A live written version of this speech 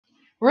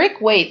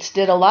Rick Waits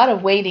did a lot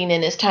of waiting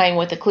in his time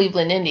with the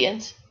Cleveland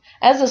Indians.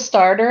 As a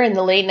starter in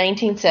the late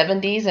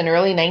 1970s and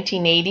early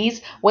 1980s,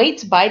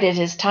 Waits bided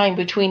his time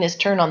between his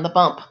turn on the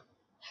bump.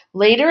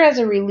 Later, as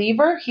a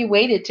reliever, he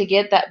waited to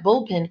get that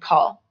bullpen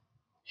call.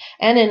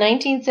 And in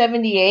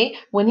 1978,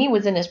 when he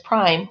was in his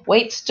prime,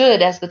 Waits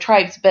stood as the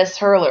tribe's best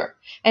hurler,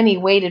 and he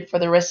waited for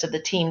the rest of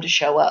the team to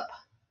show up.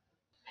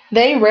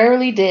 They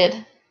rarely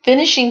did,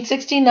 finishing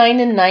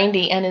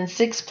 69-90 and in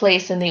sixth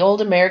place in the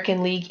Old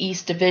American League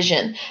East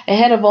Division,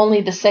 ahead of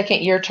only the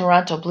second-year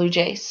Toronto Blue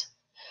Jays.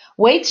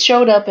 Waits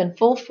showed up in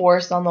full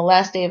force on the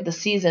last day of the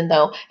season,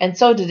 though, and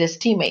so did his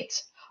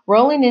teammates.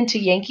 Rolling into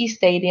Yankee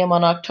Stadium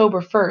on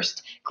October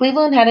 1st,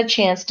 Cleveland had a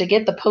chance to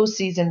get the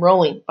postseason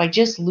rolling by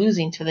just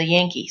losing to the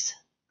Yankees.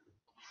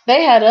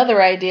 They had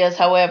other ideas,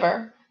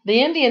 however.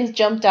 The Indians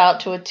jumped out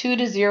to a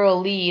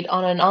 2-0 lead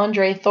on an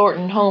Andre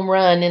Thornton home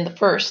run in the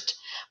first,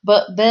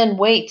 but then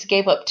Waits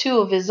gave up two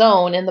of his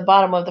own in the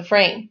bottom of the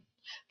frame.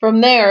 From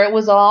there, it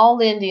was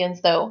all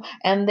Indians, though,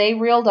 and they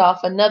reeled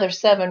off another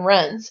 7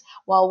 runs,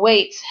 while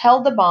Waits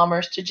held the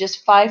Bombers to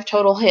just 5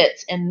 total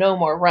hits and no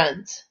more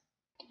runs.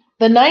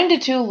 The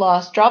 9-2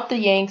 loss dropped the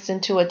Yanks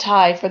into a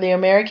tie for the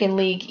American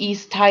League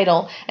East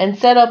title and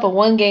set up a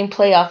one-game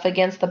playoff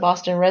against the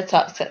Boston Red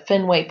Sox at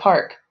Fenway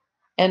Park.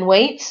 And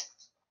Waits?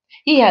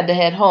 He had to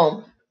head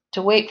home,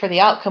 to wait for the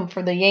outcome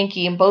for the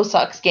Yankee and Bo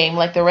Sox game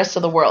like the rest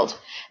of the world,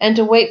 and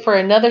to wait for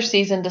another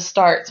season to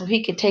start so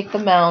he could take the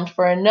mound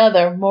for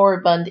another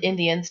moribund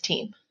Indians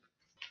team.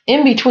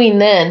 In between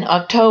then,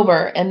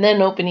 October, and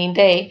then opening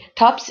day,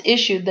 Topps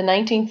issued the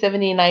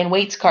 1979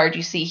 Waits card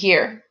you see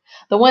here,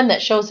 the one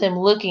that shows him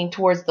looking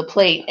towards the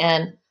plate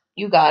and,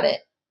 you got it,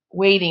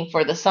 waiting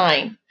for the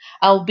sign,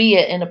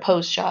 albeit in a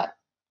pose shot.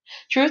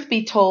 Truth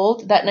be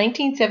told, that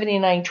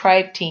 1979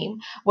 Tribe team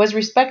was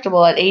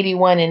respectable at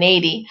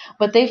 81-80,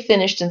 but they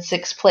finished in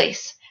 6th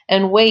place,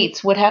 and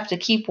Waits would have to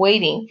keep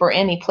waiting for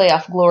any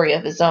playoff glory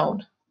of his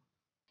own.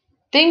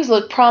 Things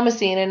looked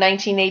promising in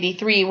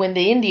 1983 when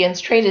the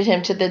Indians traded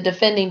him to the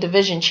defending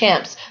division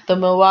champs, the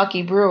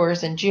Milwaukee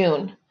Brewers, in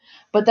June.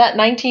 But that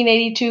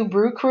 1982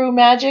 Brew Crew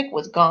magic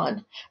was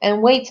gone,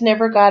 and Waits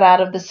never got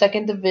out of the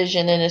second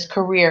division in his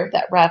career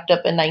that wrapped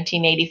up in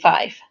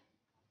 1985.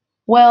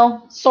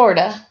 Well,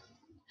 sorta.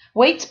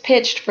 Waits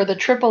pitched for the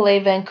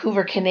AAA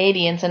Vancouver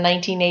Canadians in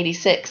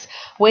 1986,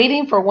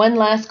 waiting for one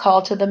last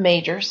call to the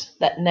majors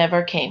that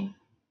never came.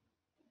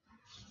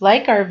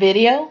 Like our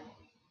video?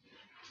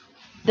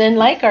 Then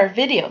like our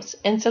videos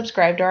and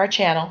subscribe to our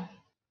channel.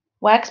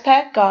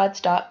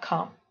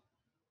 waxpackgods.com